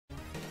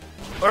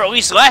Or at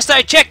least last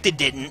I checked it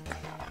didn't.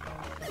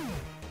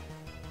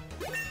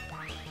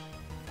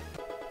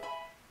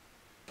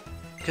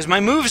 Because my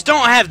moves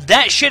don't have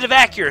that shit of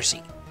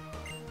accuracy.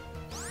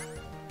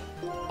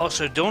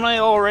 Also, don't I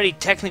already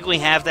technically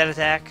have that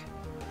attack?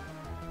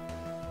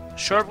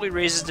 Sharply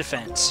raises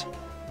defense.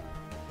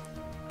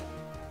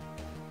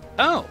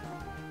 Oh.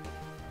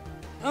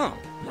 Oh,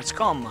 that's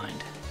Calm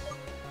Mind.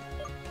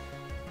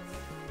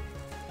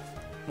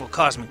 Well,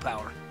 Cosmic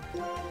Power.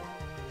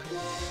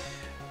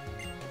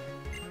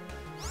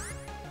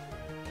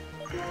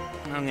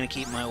 I'm gonna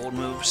keep my old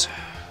moves.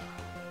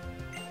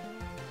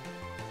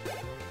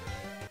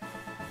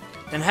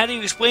 Then how do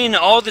you explain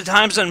all the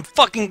times I'm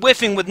fucking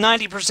whiffing with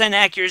 90%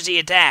 accuracy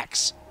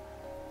attacks?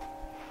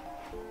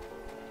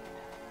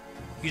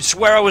 You'd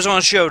swear I was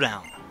on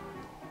Showdown.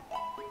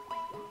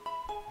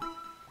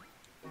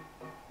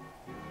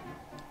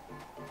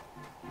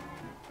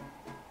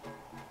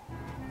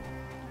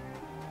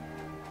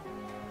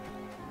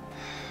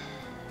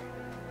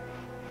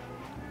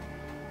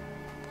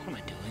 What am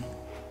I doing?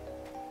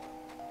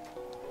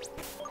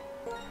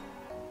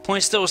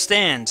 Point still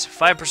stands.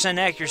 5%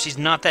 accuracy is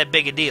not that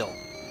big a deal.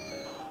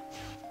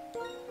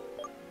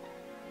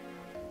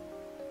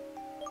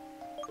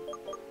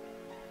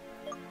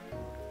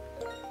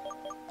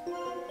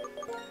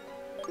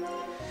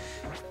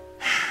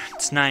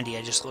 It's 90,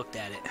 I just looked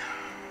at it.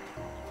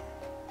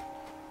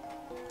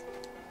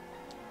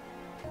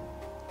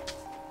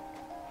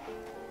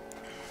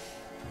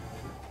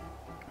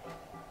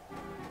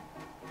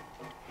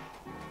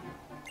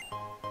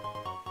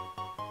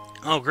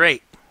 Oh,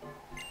 great.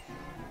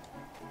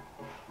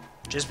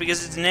 Just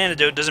because it's an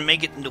antidote doesn't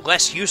make it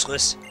less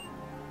useless.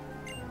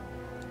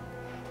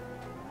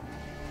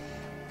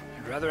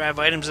 I'd rather have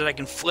items that I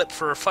can flip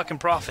for a fucking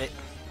profit.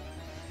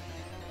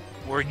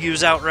 Or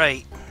use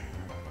outright.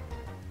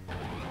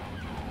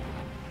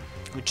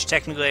 Which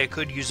technically I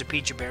could use a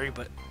Peachy Berry,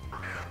 but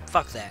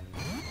fuck that.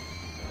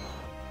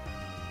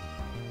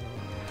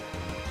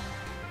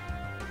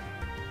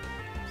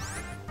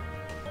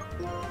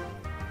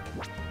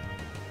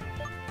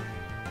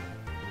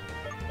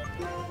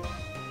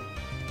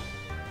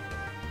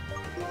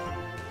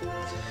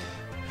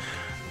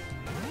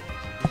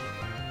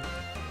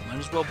 Might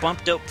as well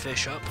bump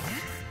Dopefish up.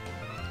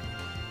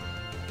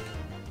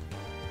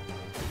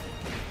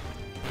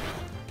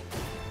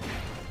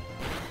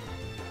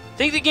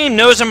 I think the game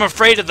knows I'm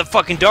afraid of the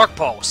fucking Dark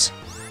Pulse.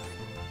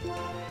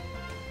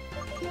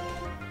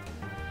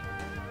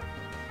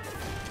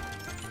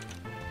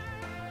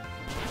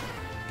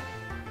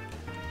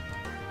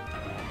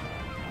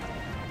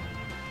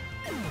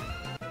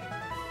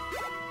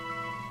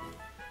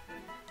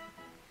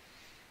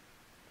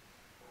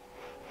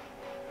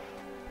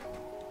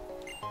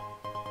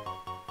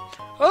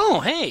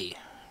 Oh, hey!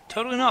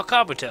 Totally not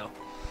Kabuto.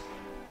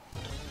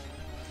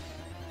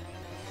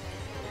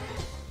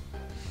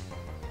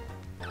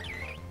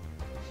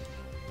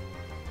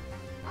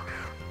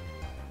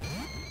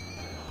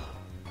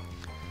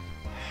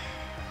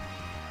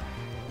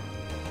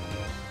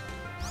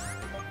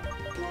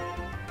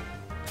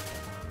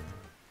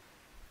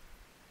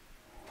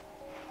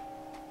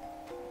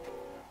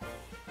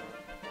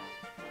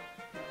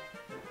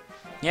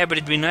 Yeah, but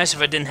it'd be nice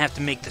if I didn't have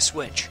to make the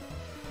switch.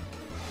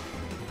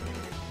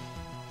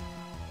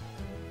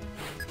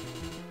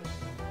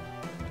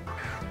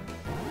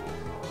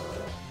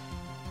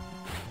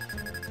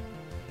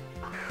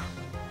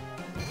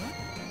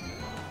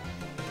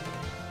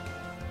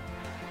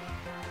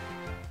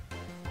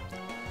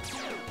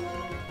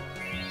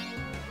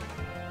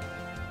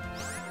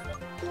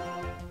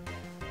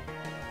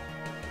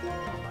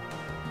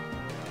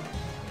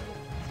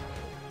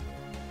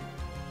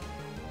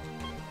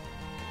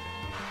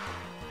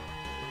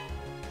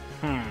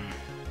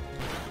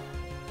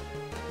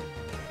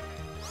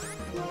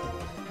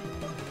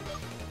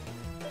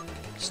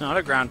 It's not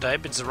a ground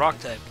type, it's a rock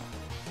type.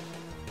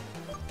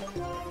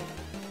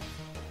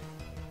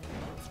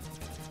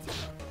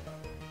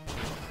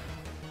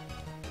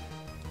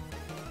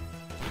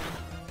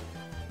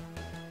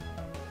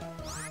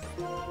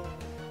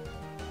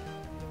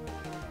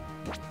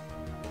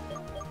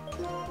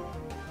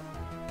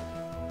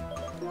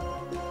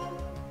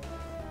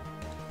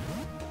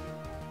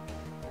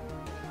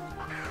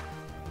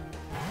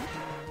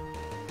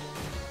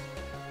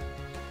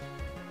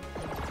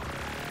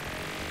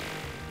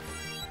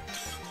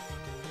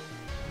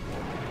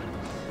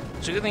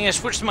 It's a good thing I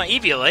switched to my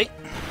Eviolite.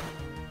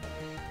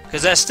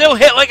 Because that still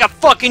hit like a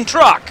fucking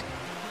truck!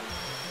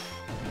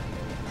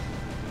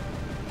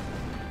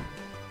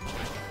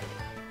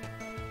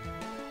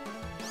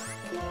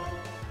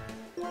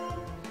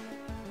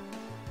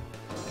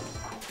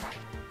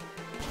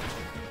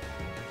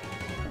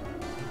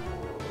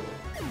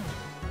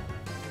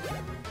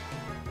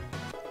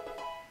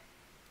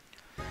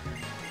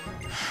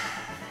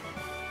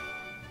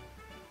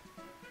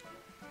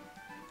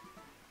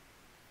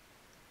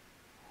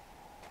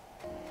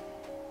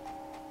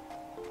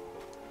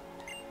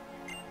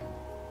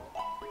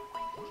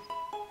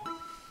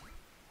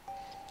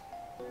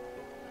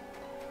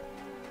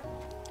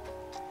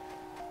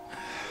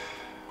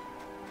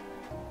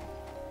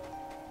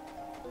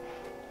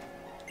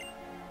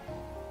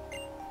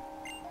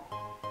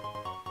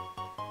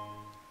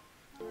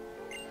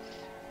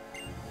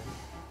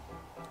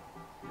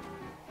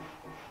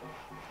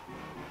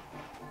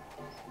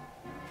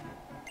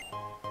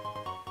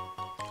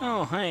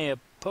 Oh, hey, a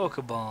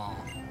Pokeball.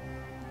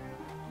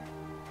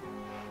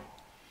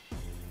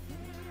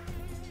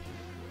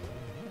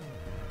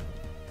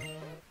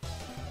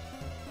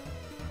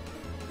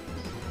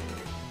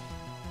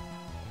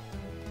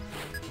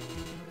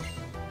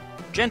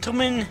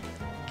 Gentleman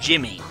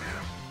Jimmy.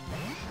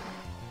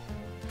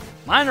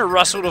 Mine are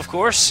rustled, of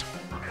course.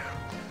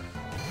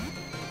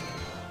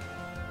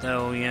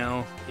 Though, you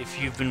know, if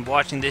you've been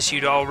watching this,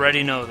 you'd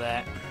already know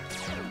that.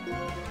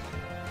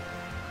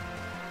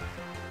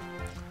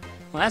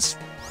 Well, that's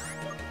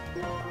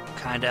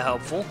kinda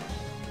helpful.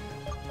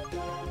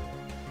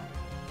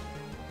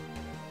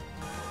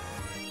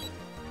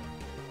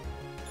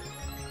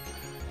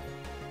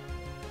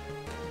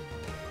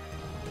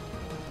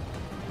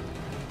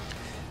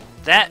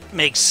 That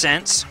makes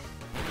sense.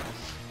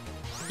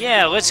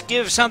 Yeah, let's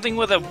give something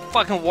with a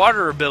fucking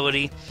water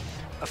ability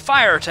a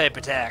fire type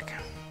attack.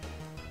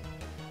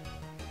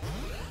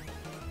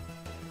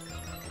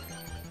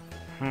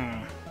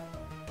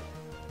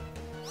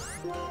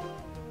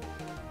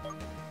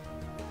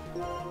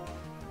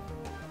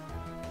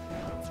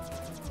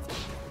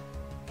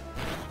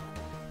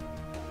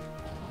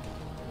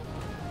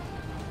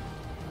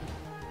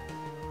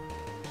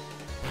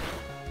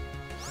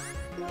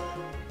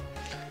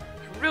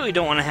 Really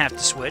don't want to have to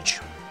switch.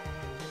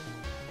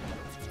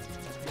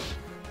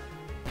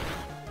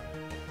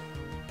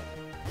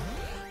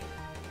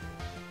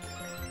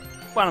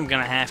 But I'm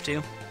gonna have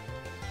to.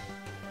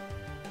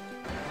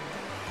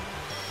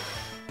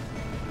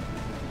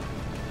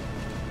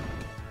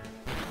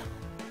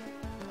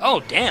 Oh,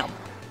 damn.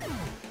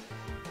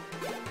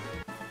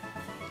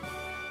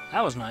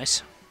 That was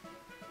nice.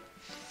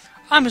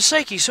 I'm a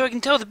psychic, so I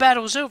can tell the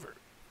battle is over.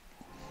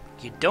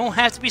 You don't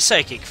have to be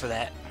psychic for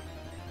that.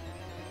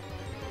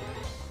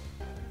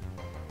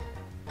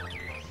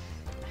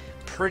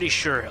 Pretty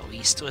sure, at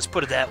least. Let's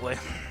put it that way.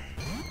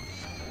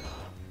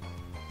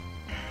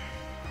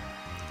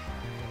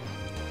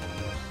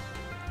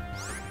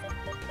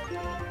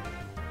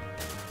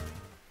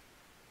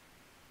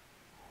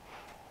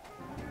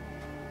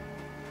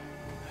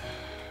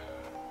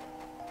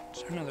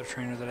 Is there another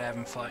trainer that I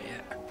haven't fought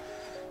yet?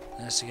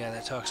 That's the guy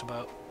that talks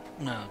about...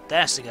 No,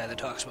 that's the guy that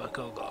talks about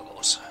Go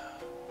Goggles.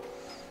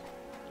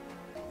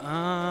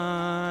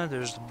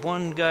 There's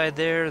one guy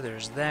there.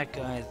 There's that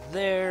guy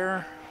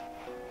there.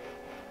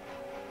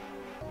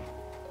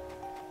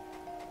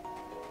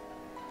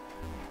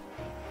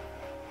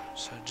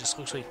 So it just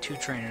looks like two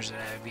trainers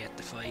that I have yet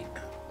to fight.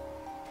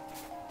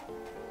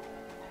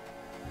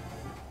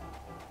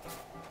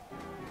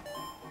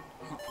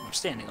 Oh, I'm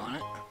standing on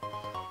it.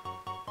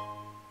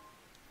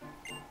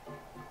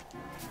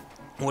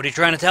 What are you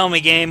trying to tell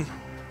me, game?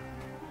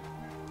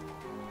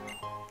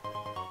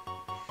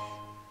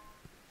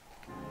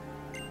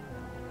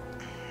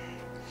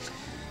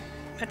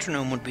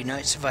 Metronome would be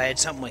nice if I had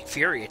something like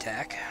Fury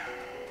Attack.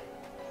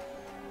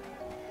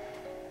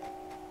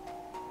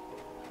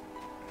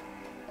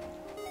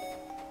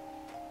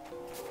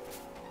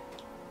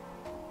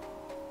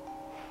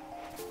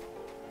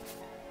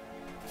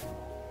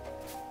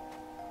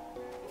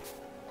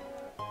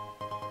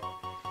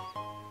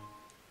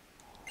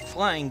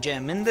 Flying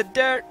gem in the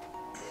dirt.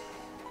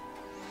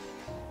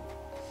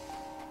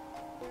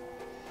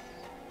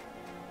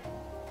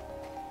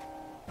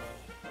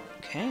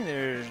 Okay,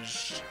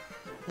 there's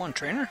one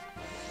trainer.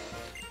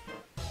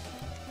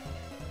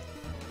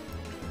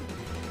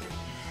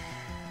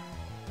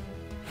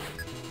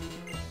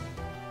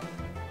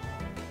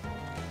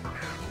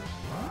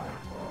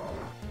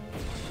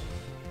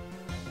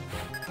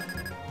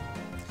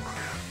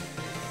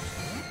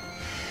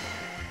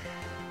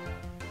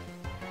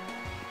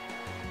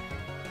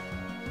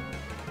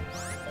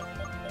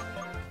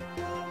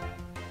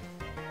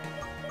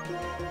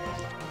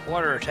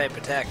 Water type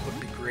attack would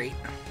be great.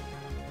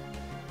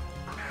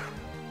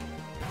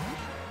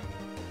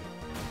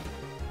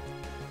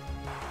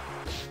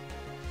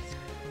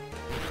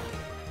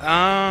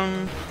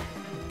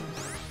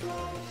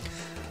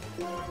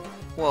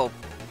 Well,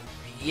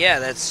 yeah,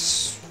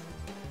 that's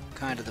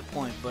kind of the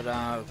point, but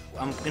I'm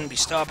going to be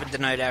stopping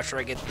tonight after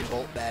I get the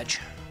Bolt badge.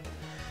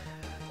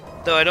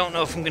 Though I don't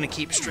know if I'm going to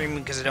keep streaming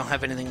because I don't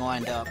have anything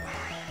lined up.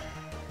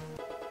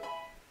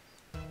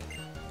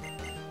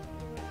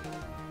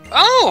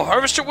 Oh,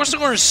 Harvester wants to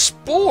learn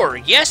Spore.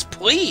 Yes,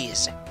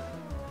 please.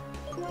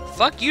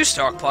 Fuck you,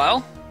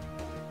 Stockpile.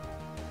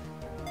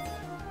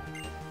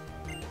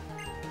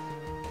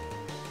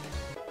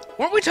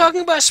 Weren't we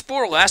talking about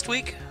Spore last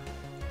week?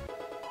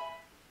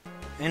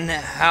 And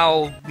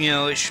how, you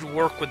know, it should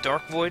work with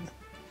Dark Void?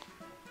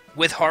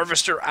 With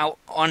Harvester out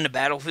on the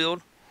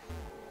battlefield?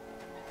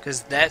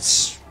 Because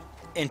that's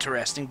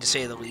interesting, to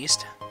say the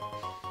least.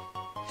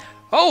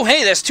 Oh,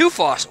 hey, that's 2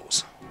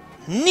 fossils.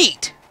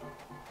 Neat.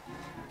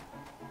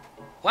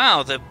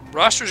 Wow, the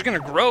roster's going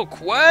to grow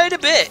quite a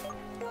bit.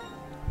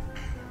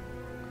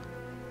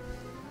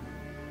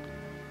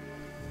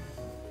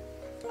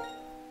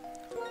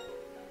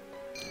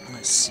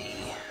 Let's see.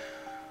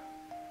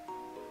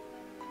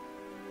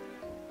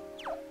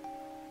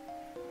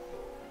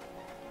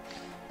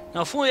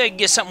 Now, if only I could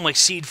get something like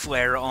Seed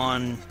Flare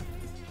on...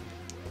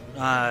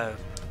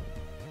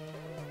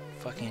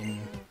 fucking...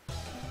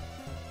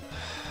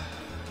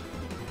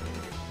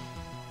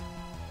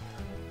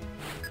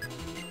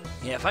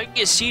 Yeah, if I could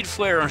get Seed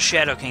Flare on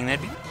Shadow King,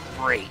 that'd be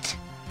great.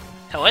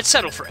 Hell, I'd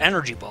settle for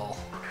Energy Ball.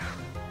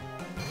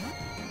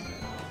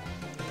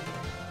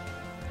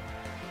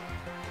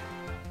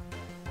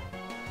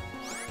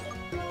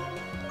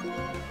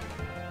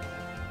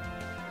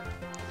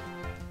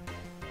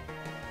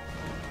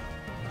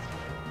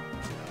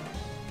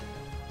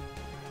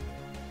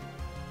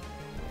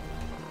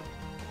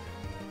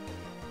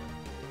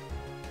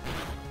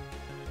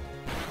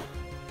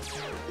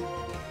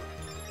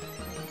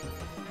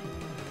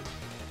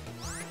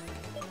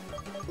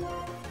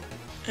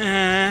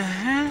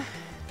 Uh-huh.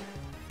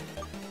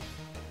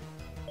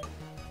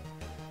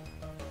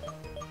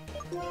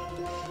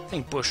 I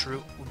think Bush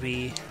Root would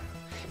be...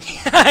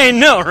 I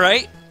know,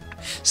 right?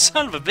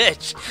 Son of a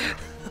bitch.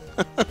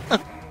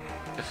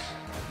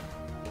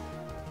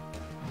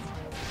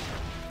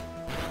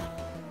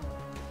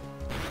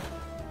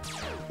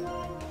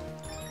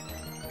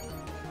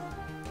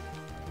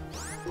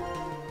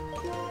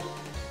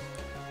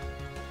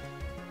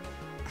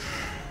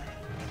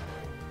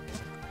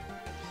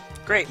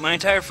 Great, my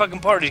entire fucking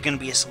party's gonna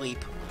be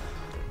asleep.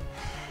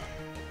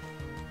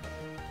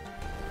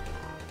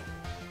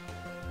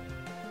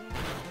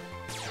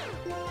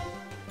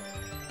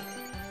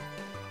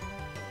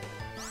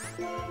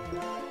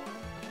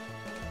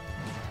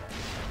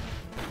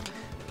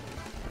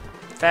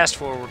 Fast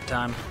forward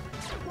time.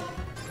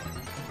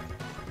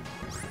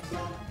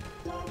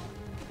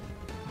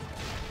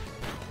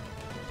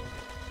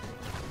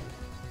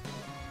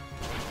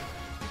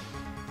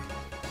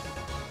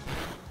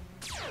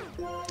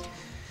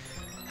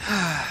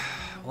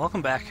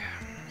 Welcome back.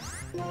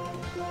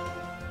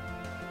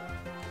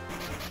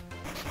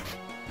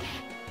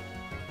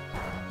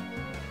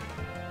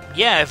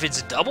 Yeah, if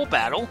it's a double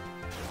battle,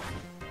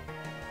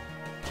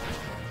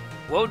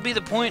 what would be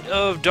the point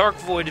of Dark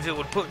Void if it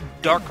would put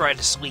Darkrai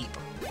to sleep?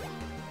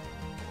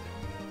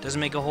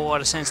 Doesn't make a whole lot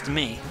of sense to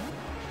me.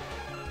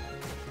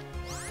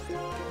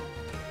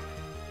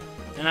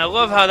 And I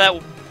love how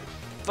that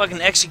fucking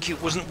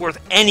Execute wasn't worth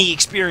any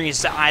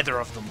experience to either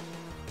of them.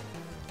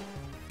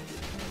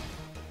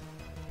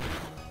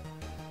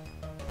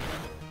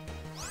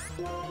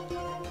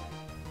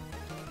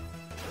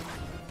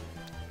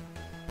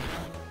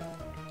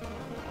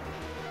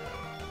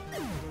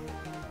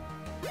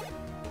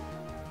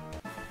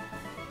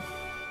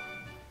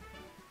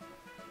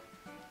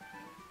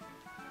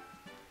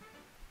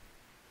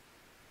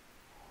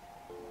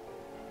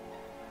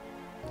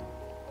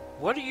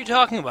 What are you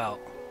talking about?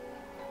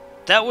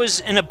 That was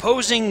an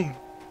opposing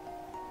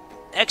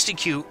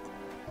Execute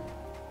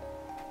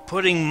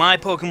putting my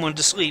Pokemon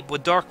to sleep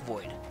with Dark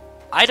Void.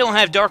 I don't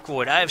have Dark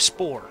Void, I have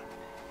Spore.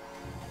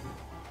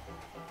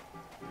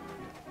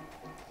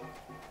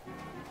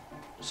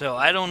 So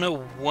I don't know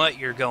what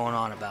you're going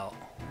on about.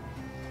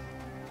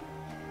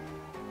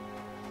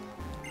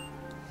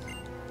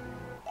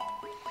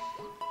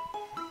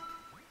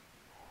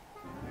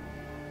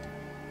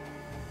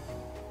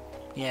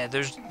 Yeah,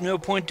 there's no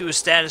point to a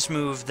status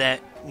move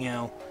that, you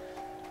know,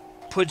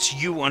 puts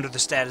you under the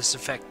status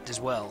effect as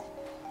well.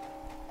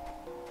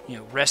 You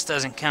know, rest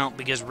doesn't count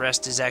because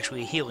rest is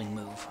actually a healing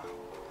move.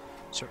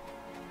 So,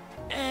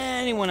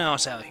 anyone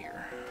else out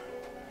here?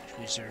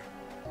 Actually, sir.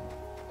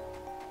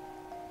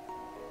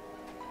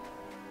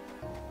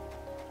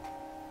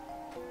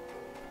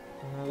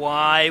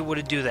 Why would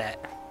it do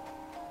that?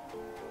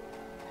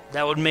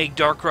 That would make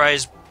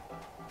Darkrai's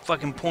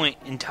fucking point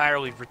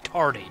entirely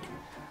retarded.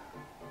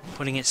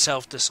 Putting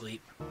itself to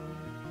sleep.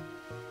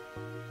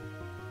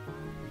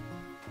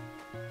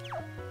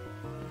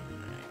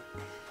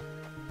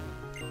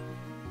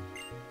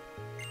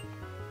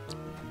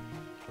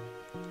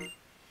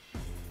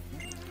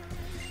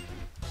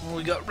 Well,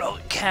 we got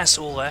Relic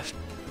Castle left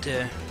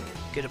to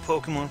get a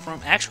Pokemon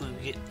from. Actually,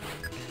 we get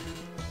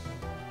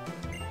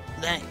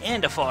that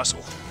and a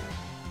fossil.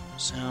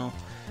 So,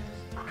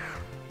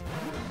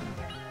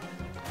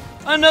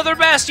 another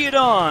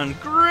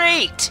Bastiodon!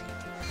 Great!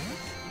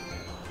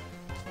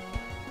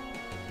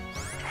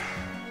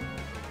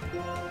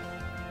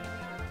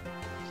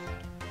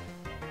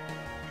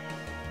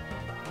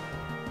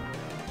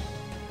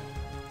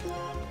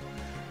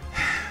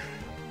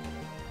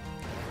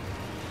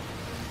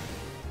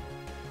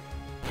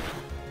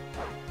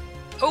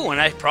 Oh,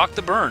 and I proc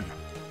the burn.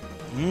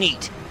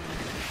 Neat.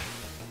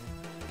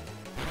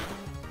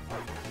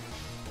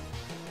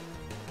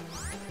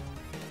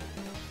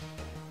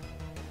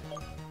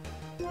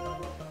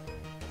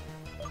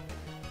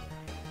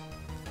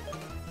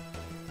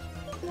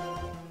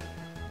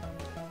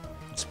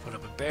 Let's put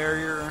up a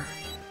barrier.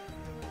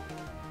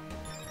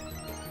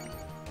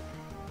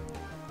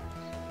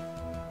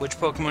 Which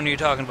Pokemon are you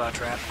talking about,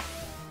 Trap?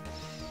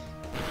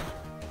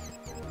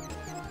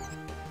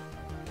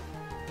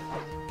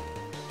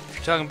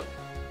 Talking about...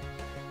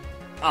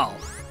 Oh,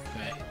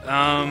 okay.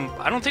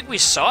 I don't think we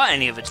saw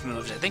any of its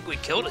moves. I think we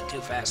killed it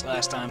too fast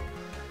last time.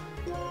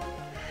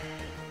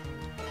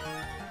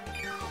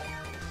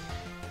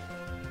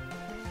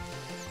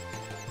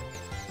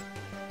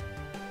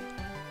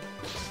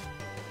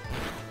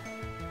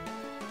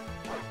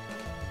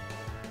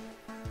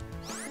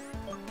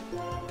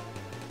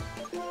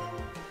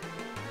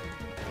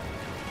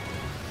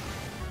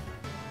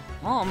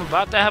 Well, I'm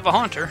about to have a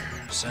Haunter,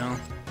 so...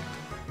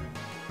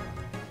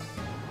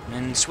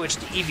 And switch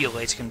to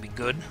Eviolate's gonna be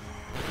good.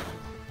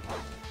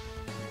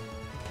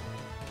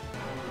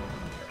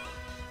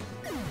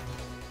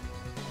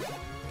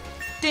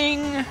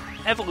 Ding!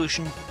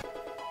 Evolution.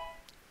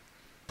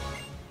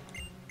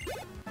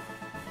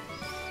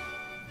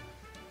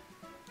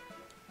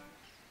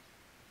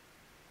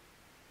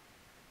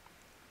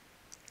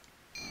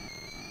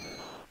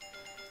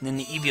 And then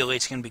the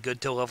Eviolate's gonna be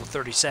good till level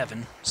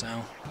 37,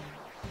 so...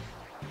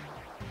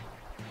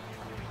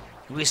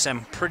 At least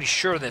I'm pretty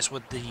sure that's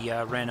what the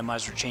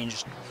randomizer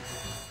changed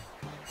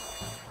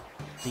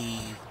the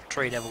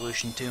trait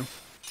evolution to.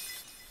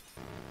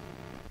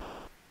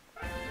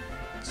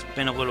 It's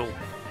been a little...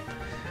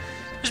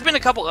 There's been a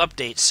couple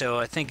updates, so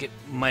I think it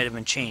might have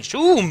been changed.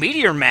 Ooh,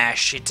 Meteor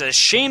Mash! It's a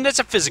shame that's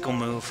a physical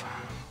move.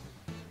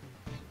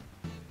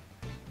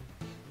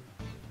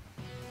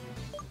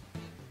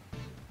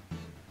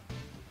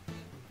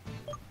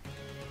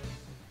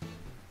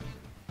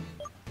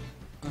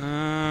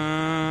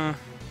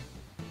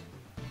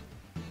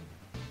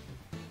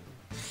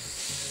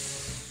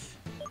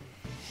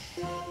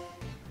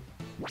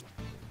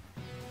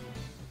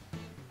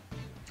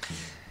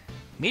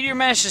 Meteor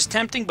Mash is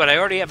tempting, but I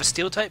already have a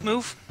Steel-type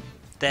move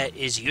that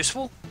is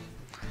useful.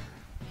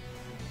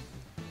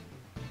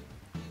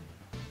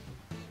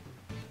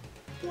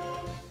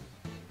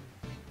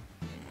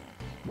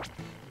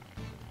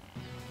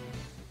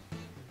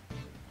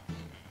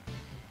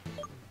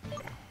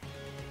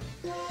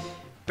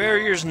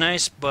 Barrier's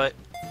nice, but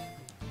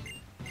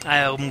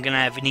I'm gonna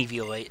have an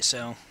Eviolate,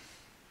 so...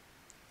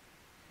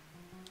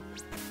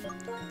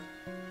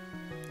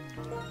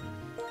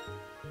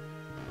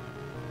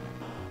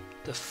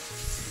 The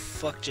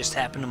fuck just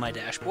happened to my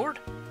dashboard?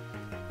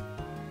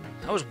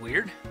 That was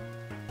weird.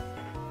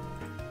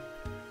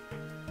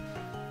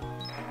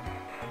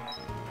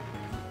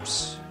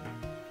 Oops.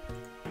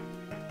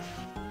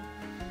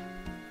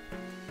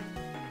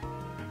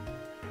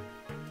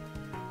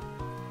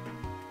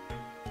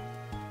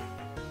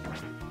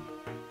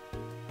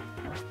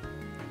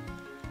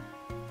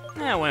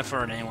 I went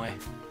for it anyway.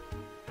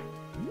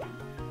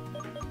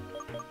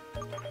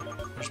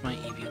 Where's my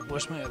Eevee?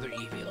 Where's my other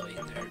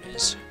Eviolate? There it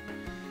is.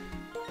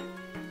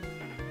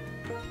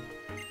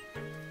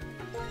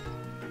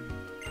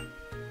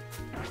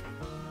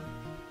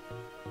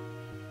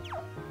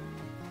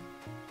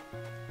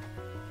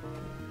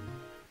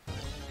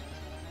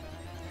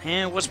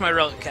 And what's my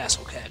Relic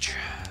Castle catch?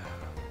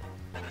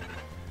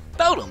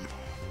 Beldum!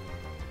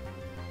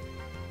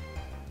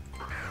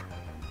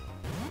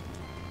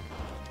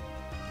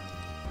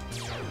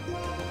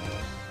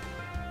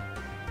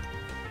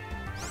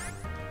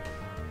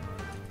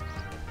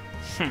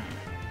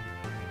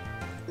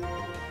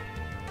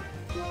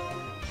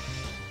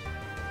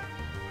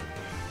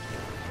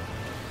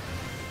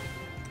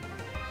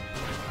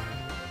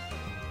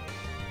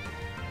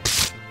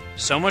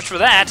 So much for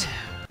that.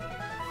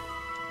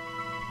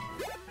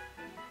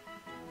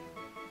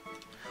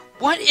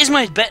 What is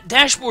my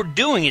dashboard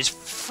doing? It's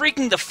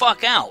freaking the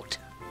fuck out.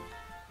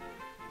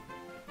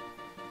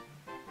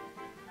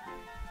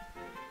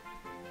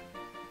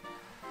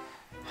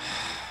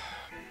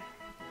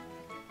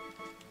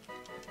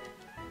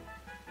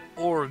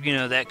 Or, you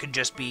know, that could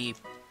just be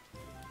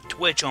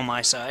Twitch on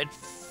my side,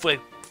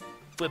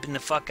 flipping the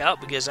fuck out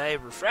because I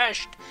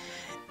refreshed,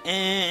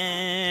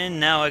 and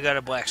now I got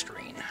a black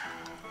screen.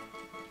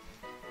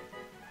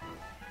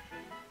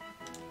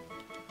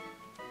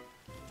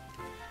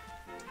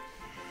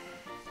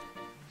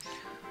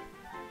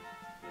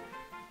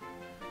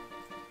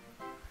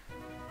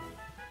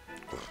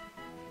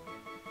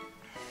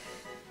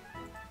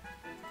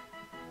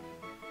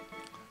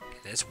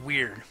 That's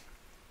weird.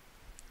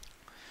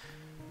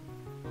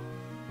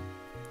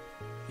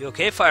 You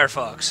okay,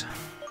 Firefox?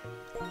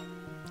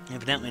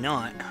 Evidently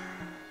not.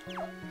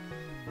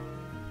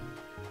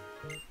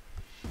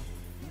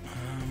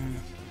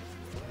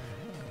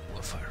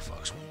 What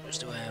Firefox windows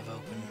do I have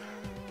open?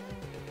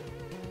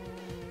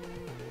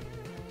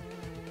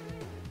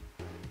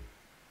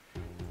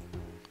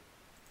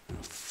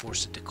 I'll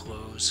force it to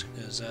close,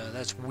 because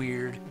that's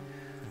weird.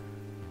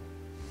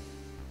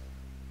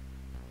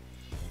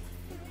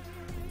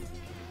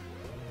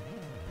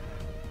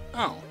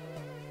 Oh.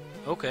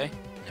 Okay.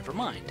 Never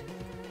mind.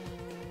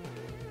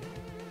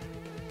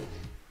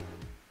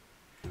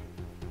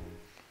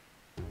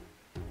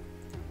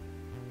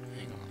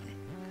 Hang on.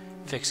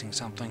 Fixing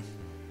something.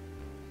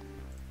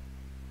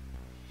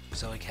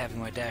 Because I like having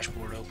my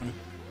dashboard open.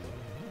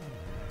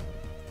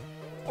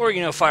 Or,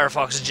 you know,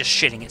 Firefox is just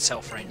shitting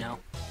itself right now.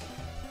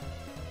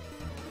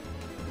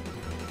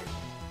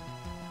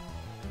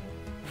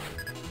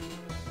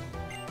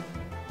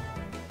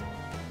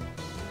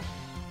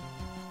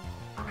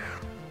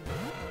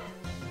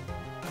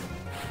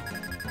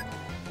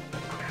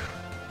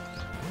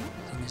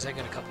 Because I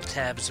got a couple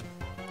tabs of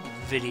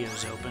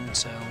videos open,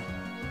 so...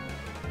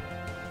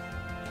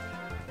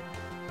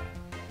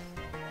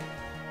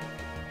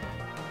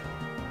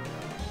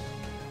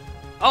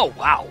 Oh,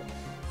 wow.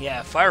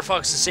 Yeah,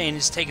 Firefox is saying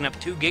it's taking up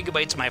 2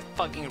 gigabytes of my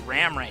fucking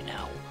RAM right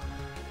now.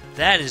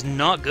 That is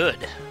not good.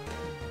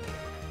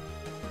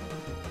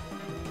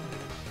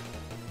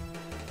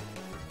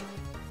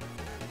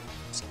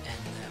 Let's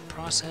end that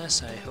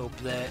process. I hope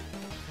that...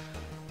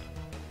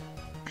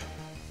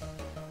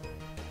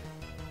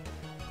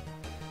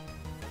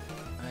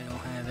 I don't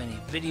have any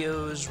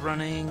videos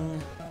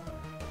running.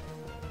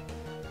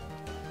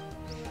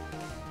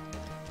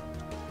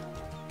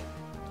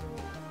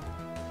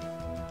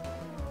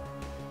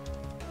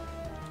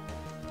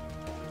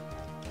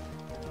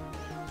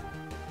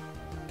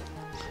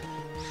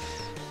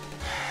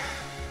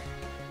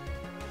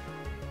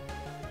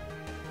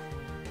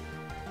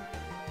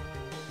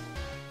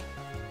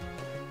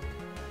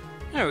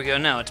 There we go,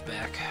 now it's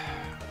back.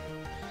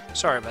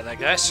 Sorry about that,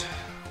 guys.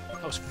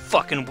 That was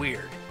fucking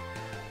weird.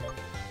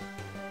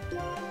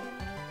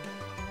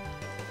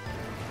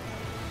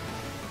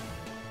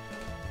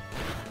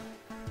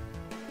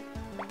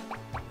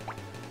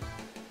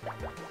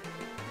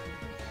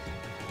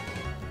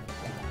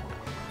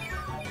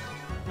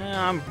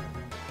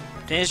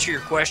 To answer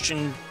your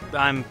question,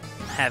 I'm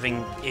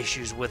having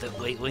issues with it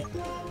lately.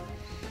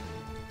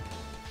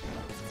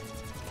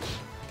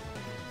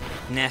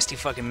 Nasty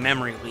fucking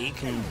memory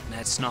leak, and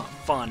that's not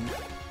fun.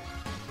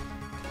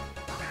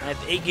 I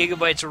have 8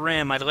 gigabytes of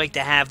RAM. I'd like to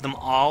have them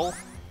all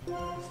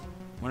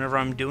whenever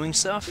I'm doing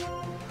stuff.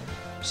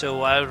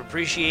 So I would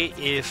appreciate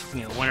if,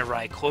 you know, whenever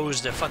I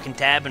closed a fucking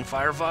tab in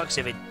Firefox,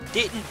 if it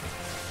didn't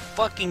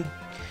fucking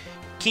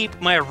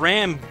keep my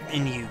RAM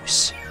in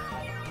use.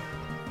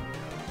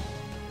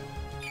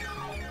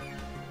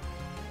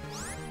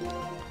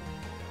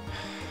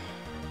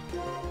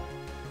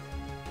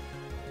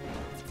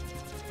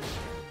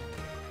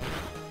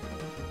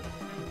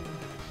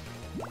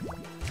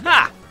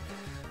 Ha!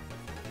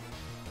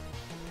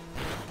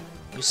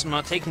 At least I'm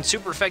not taking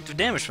super effective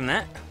damage from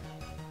that.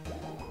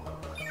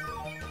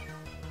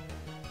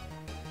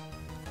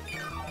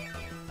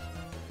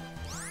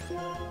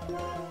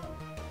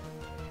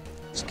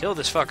 Let's kill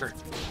this fucker.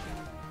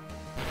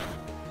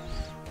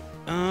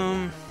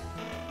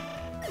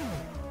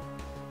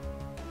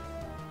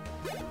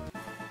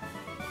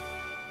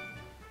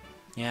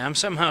 Yeah, I'm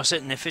somehow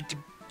sitting at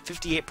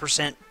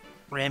 58%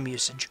 RAM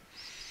usage.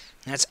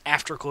 That's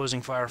after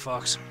closing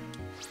Firefox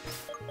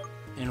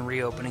and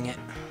reopening it.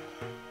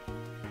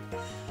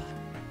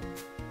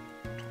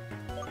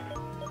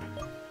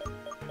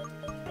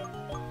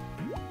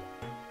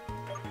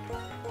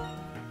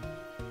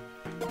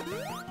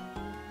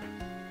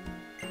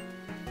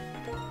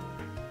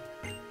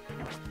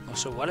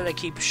 Also, why did I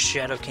keep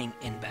Shadow King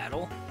in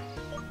battle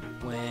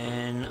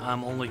when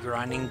I'm only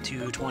grinding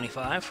to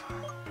 25?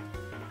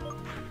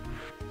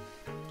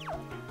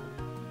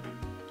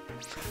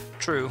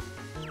 True.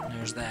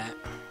 There's that.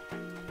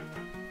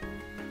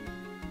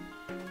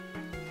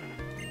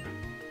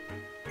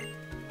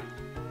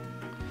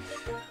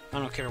 I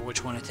don't care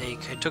which one I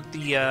take. I took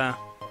the, I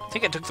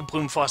think I took the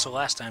Plume Fossil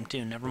last time,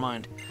 too. Never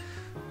mind.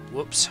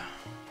 Whoops.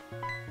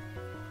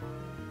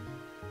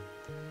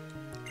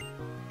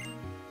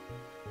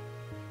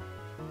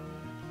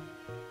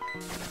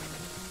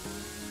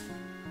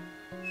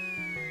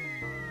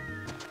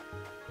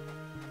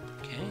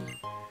 Okay.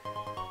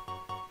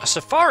 A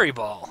Safari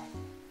Ball.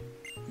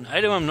 An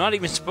item I'm not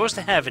even supposed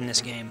to have in this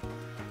game.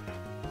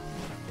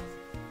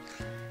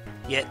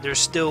 Yet there's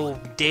still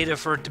data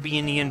for it to be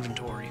in the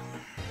inventory.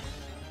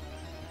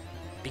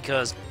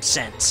 Because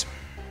sense.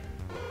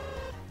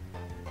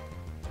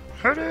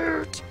 Hurt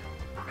it!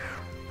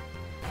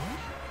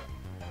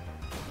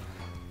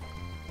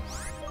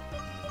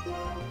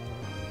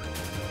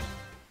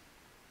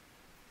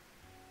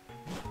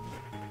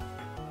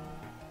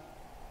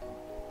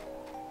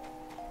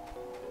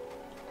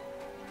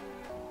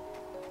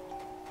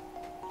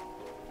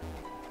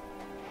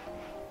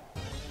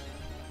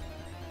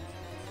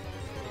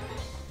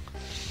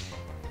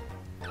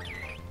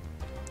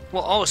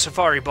 Well, all a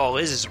Safari Ball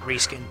is a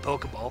reskinned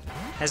Pokeball.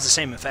 Has the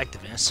same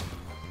effectiveness.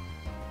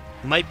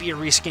 Might be a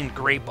reskinned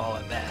Great Ball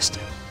at best.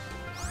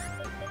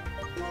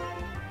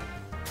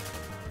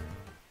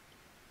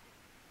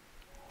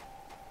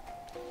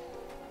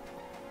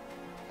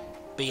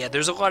 But yeah,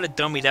 there's a lot of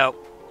dummied out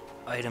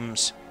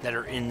items that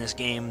are in this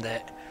game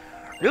that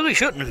really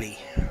shouldn't be.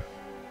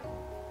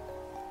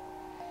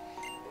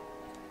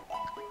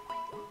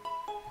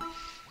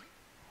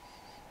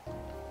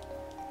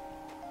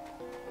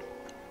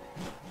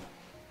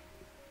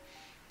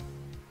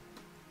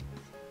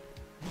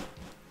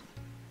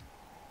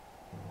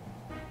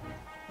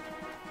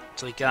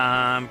 Like,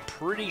 I'm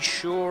pretty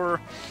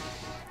sure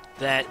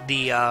that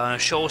the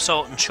Shoal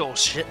Salt and Shoal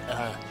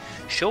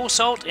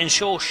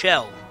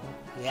Shell,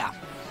 yeah,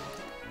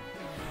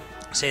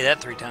 say that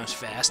 3 times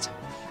fast,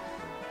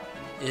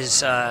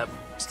 is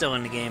still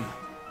in the game,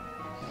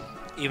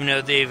 even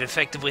though they've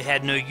effectively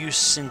had no use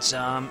since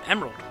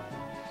Emerald.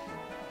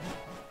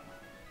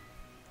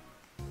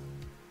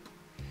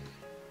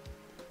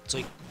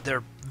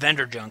 They're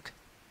vendor junk.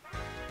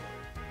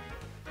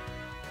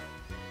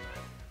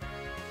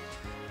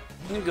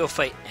 I'm gonna go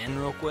fight N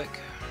real quick,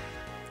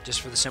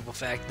 just for the simple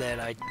fact that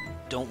I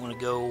don't want to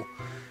go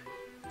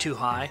too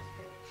high.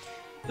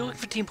 You're looking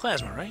for Team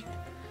Plasma, right?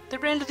 They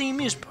ran to the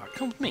amusement park.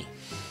 Come with me.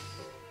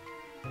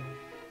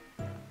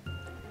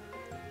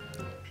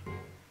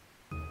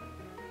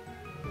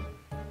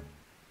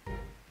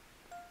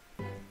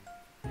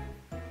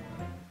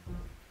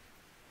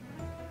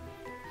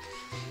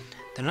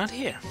 They're not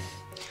here.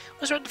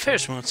 Let's ride the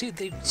Ferris wheel and see if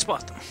they can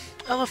spot them.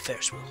 I love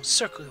Ferris wheels,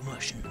 circular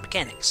motion,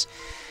 mechanics.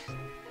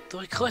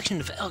 They're a collection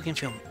of elegant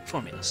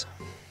formulas.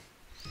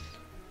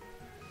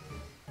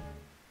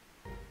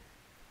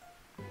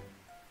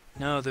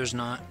 No, there's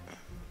not.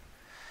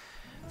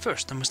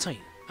 First, I must tell you,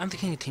 I'm the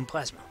king of Team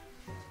Plasma.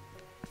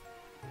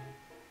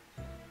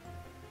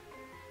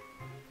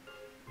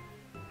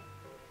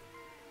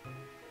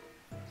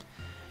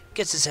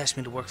 Gets has asked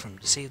me to work for him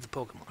to save the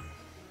Pokemon.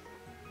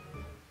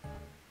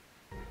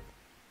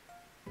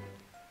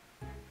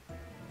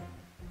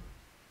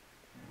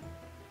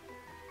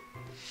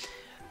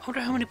 I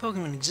wonder how many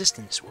Pokemon exist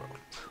in this world.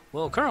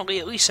 Well, currently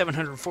at least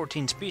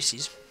 714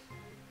 species.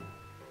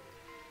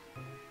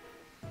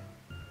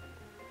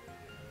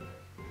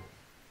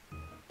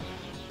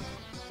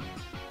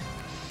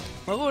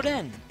 My Lord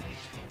N,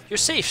 you're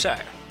safe,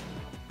 sire.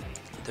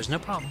 There's no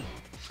problem.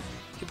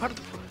 You're part of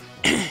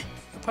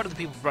the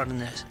people brought in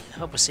to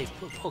help us save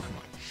Pokemon,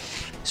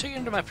 so you're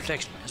under my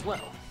protection as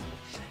well.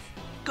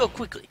 Go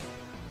quickly,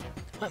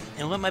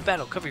 and let my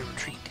battle cover your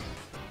retreat.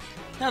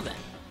 Now then,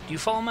 do you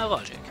follow my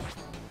logic?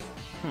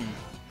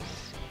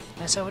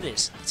 That's how it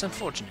is. It's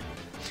unfortunate.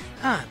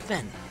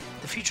 Then,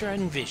 the future I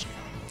envision.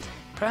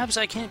 Perhaps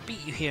I can't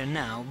beat you here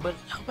now, but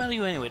I'll battle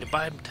you anyway to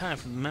buy time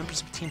from the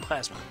members of Team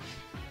Plasma.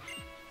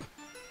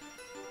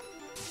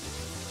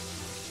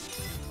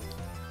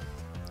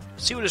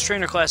 See what his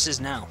trainer class is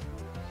now.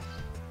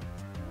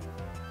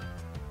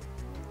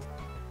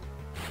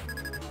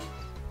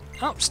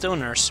 Oh, still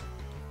nurse.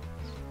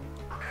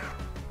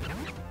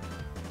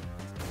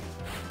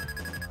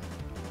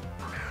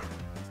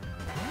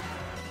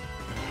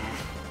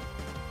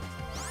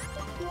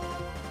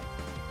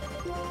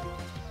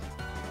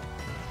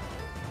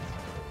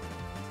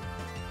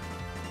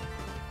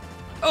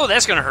 Oh,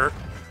 that's gonna hurt.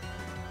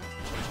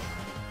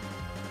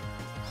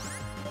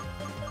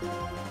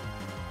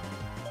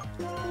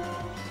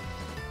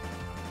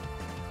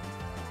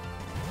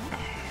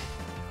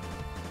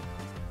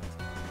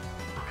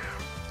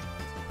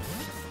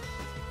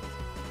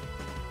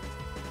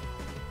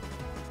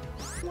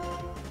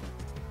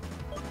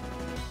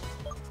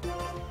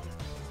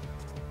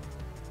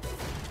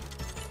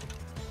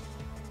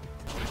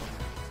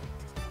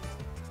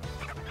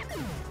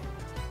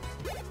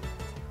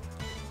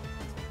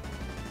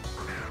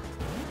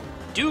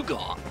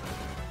 Dugong.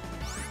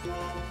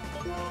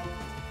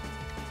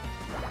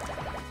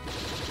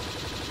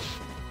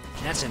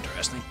 That's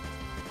interesting.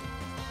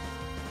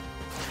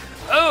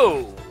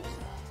 Oh!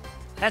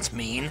 That's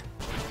mean.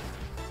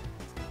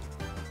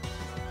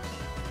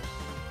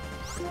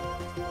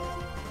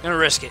 Gonna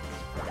risk it.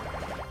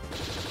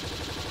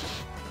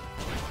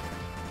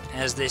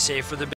 As they say for the